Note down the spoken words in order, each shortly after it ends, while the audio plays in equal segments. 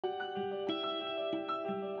Let's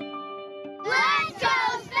go,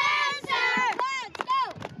 Spencer! Let's go!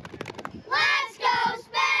 Let's go,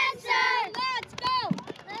 Spencer! Let's go!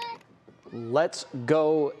 Let's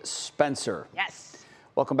go, Spencer. Yes.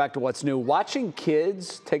 Welcome back to What's New. Watching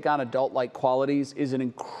kids take on adult-like qualities is an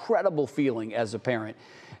incredible feeling as a parent.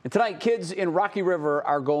 And tonight, kids in Rocky River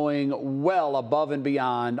are going well above and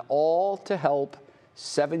beyond, all to help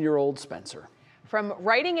 7-year-old Spencer. From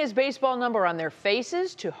writing his baseball number on their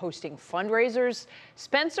faces to hosting fundraisers,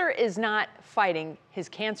 Spencer is not fighting his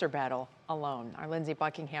cancer battle alone. Our Lindsay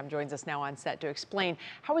Buckingham joins us now on set to explain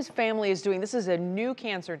how his family is doing. This is a new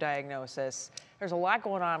cancer diagnosis. There's a lot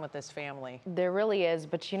going on with this family. There really is,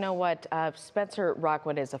 but you know what? Spencer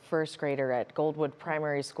Rockwood is a first grader at Goldwood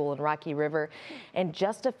Primary School in Rocky River, and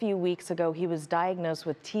just a few weeks ago, he was diagnosed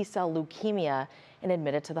with T-cell leukemia and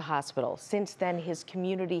admitted to the hospital. Since then, his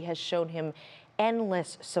community has shown him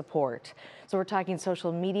endless support. So we're talking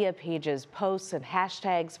social media pages, posts, and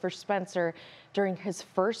hashtags for Spencer during his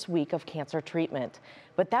first week of cancer treatment.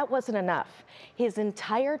 But that wasn't enough. His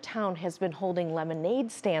entire town has been holding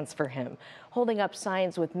lemonade stands for him, holding up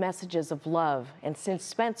signs with messages of love. And since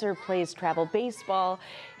Spencer plays travel baseball,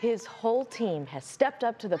 his whole team has stepped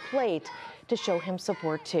up to the plate to show him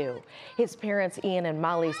support too. His parents, Ian and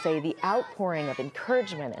Molly, say the outpouring of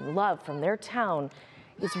encouragement and love from their town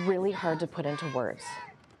is really hard to put into words.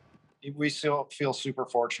 We still feel super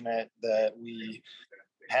fortunate that we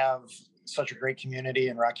have such a great community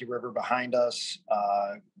in Rocky River behind us.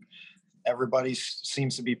 Everybody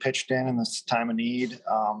seems to be pitched in this time of need.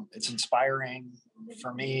 It's inspiring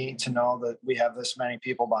for me to know that we have this many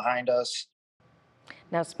people behind us.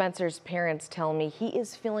 Now, Spencer's parents tell me he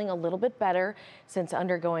is feeling a little bit better since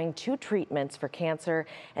undergoing 2 treatments for cancer.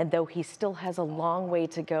 And though he still has a long way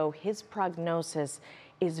to go, his prognosis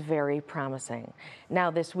is very promising.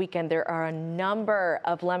 Now, this weekend, there are a number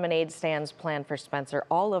of lemonade stands planned for Spencer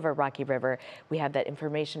all over Rocky River. We have that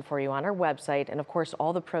information for you on our website. And of course,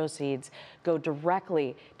 all the proceeds go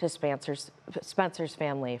directly to Spencer's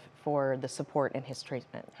family for the support in his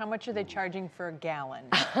treatment. How much are they charging for a gallon?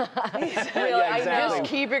 Yeah, exactly. Just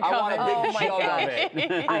keep it coming. I want a big jug of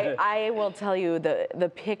it. I will tell you,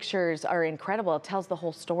 the pictures are incredible. It tells the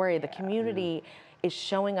whole story. The community is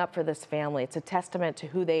showing up for this family. It's a testament to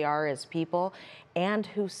who they are as people and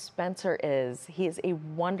who Spencer is. He is a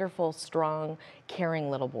wonderful, strong,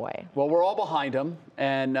 caring little boy. Well, we're all behind him,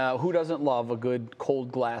 and who doesn't love a good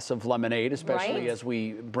cold glass of lemonade, especially Right? as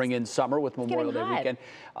we bring in summer with Memorial Day getting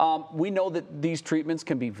hot. weekend. We know that these treatments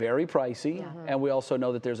can be very pricey, and we also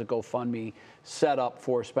know that there's a GoFundMe set up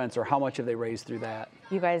for Spencer. How much have they raised through that?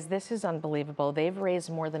 You guys, this is unbelievable. They've raised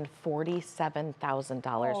more than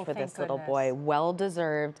 $47,000 for this little boy. Well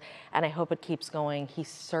deserved, and I hope it keeps going. He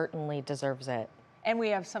certainly deserves it. And we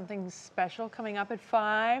have something special coming up at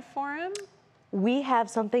 5 for him. We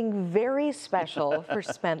have something very special for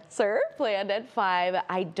Spencer planned at 5.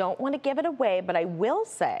 I don't want to give it away, but I will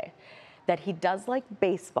say that he does like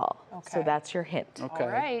baseball. So Okay. that's your hint. Okay. All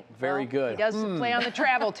right. Very Well, good. He does play on the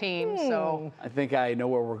travel team, so. I think I know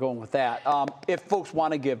where we're going with that. If folks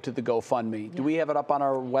want to give to the GoFundMe, do we have it up on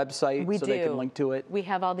our website We so do. they can link to it? We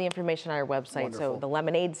have all the information on our website. Wonderful. So the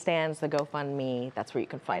lemonade stands, the GoFundMe, that's where you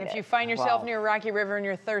can find And if it. you find yourself Wow. near Rocky River and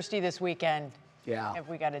you're thirsty this weekend, Yeah. have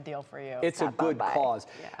we got a deal for you? It's a Stop on good by. cause.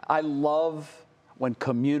 Yeah. I love when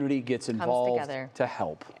community gets involved together. to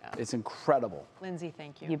help. Yeah. It's incredible. Lindsay,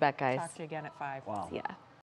 thank you. You bet, guys. Talk to you again at 5. Wow. Yeah.